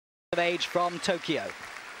of age from Tokyo.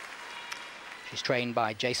 She's trained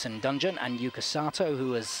by Jason Dungeon and Yuka Sato,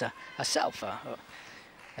 who was herself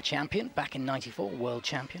a champion back in '94, world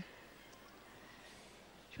champion.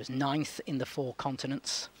 She was 9th in the 4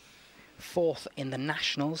 continents, 4th in the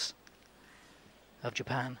nationals of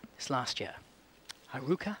Japan this last year.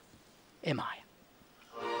 Haruka, Imai.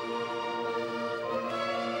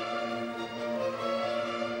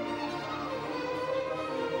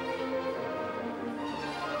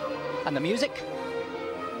 And the music,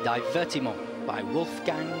 Divertiment by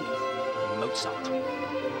Wolfgang Mozart.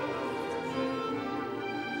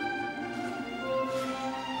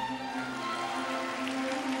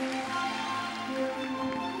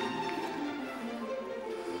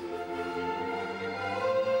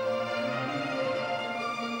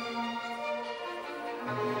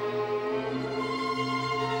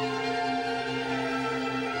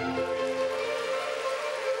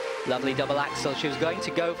 Lovely double axel. She was going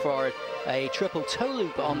to go for a triple toe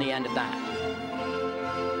loop on the end of that.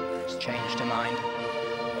 Just changed her mind.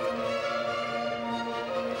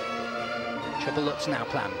 Triple looks now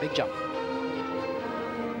planned. Big jump.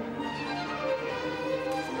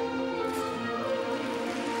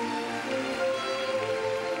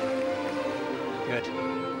 Good.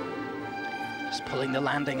 Just pulling the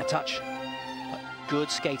landing a touch. But good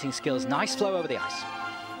skating skills. Nice flow over the ice.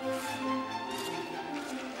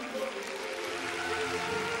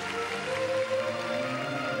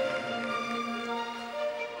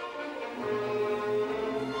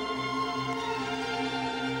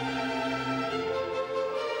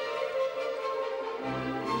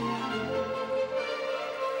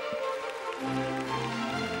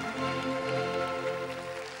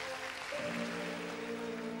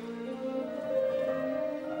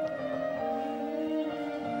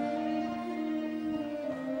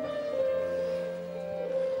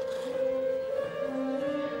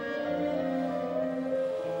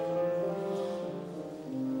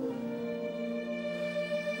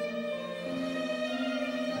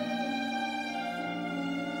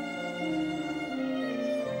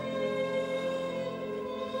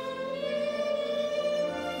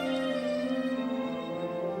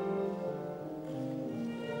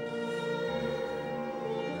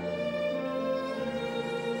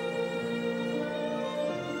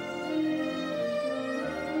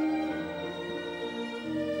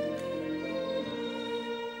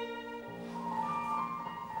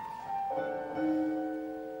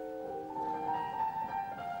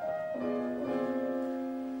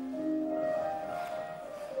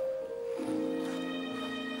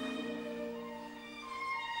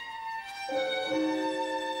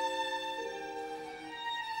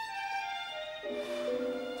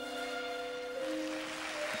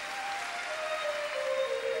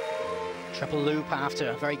 Triple loop after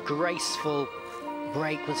a very graceful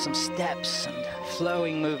break with some steps and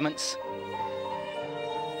flowing movements.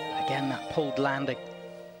 Again, that pulled landing.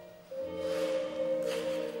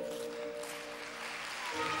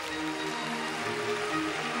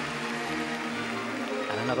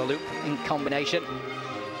 And another loop in combination,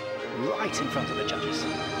 right in front of the judges.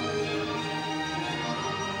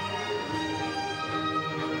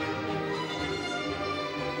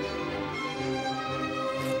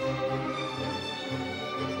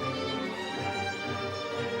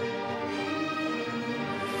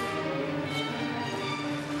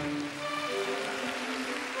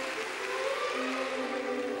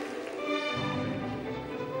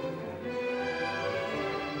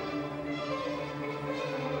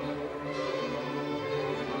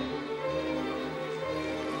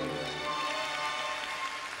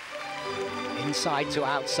 Inside to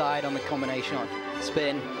outside on the combination on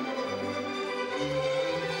spin.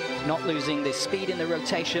 Not losing the speed in the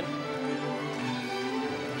rotation.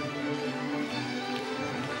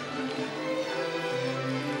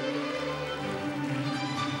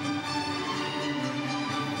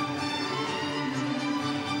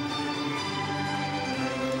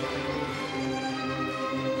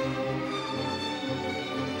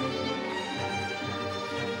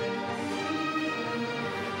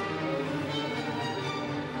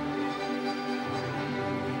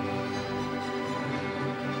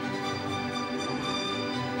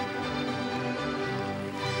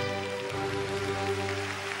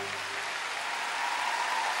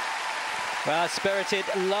 Well, spirited,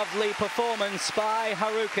 lovely performance by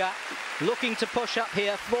Haruka, looking to push up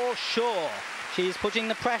here for sure. She's putting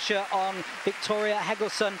the pressure on Victoria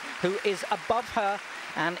Heggelson, who is above her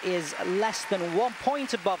and is less than 1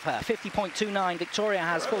 point above her. 50.29, Victoria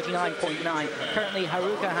has 49.9, currently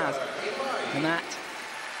Haruka has. And that,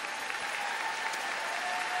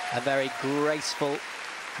 a very graceful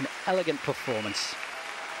and elegant performance.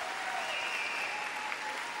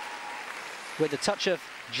 with a touch of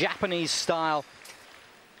Japanese style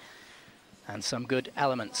and some good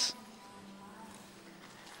elements.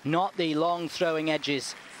 Not the long throwing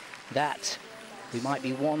edges that we might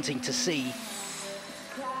be wanting to see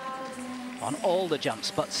on all the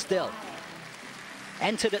jumps, but still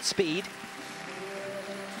entered at speed.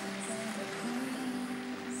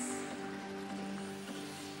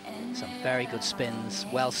 Some very good spins,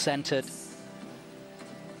 well centered.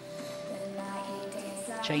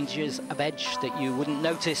 Changes of edge that you wouldn't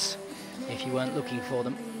notice if you weren't looking for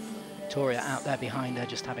them. Victoria out there behind her,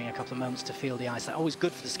 just having a couple of moments to feel the ice. That's always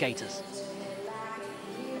good for the skaters.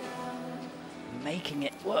 Making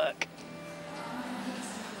it work.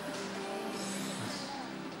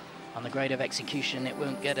 On the grade of execution, it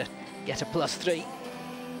won't get a +3.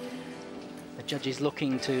 The judges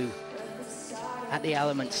looking at the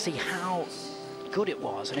element to see how good it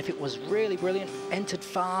was, and if it was really brilliant, entered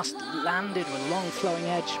fast, landed with long flowing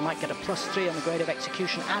edge, might get a +3 on the grade of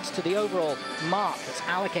execution, adds to the overall mark that's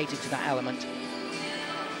allocated to that element,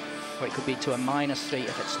 or it could be to a -3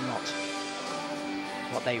 if it's not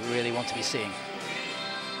what they really want to be seeing.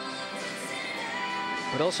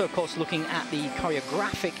 But also, of course, looking at the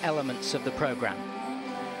choreographic elements of the program.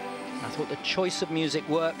 I thought the choice of music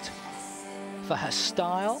worked for her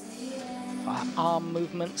style, for her arm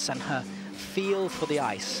movements, and her feel for the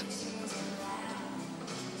ice.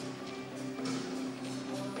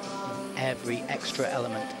 Every extra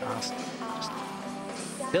element just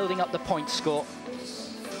building up the point score.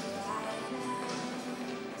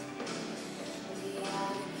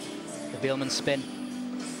 The Biellmann spin.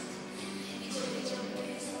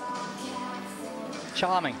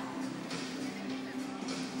 Charming.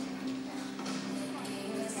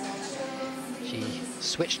 She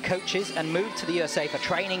switched coaches and moved to the USA for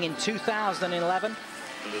training in 2011.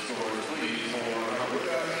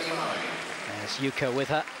 There's Yuka with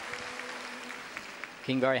her.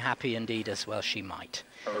 Looking very happy indeed, as well she might.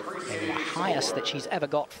 The highest that she's ever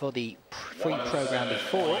got for the free program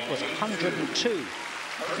before was 102.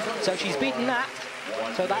 So she's beaten that.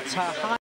 So that's her high.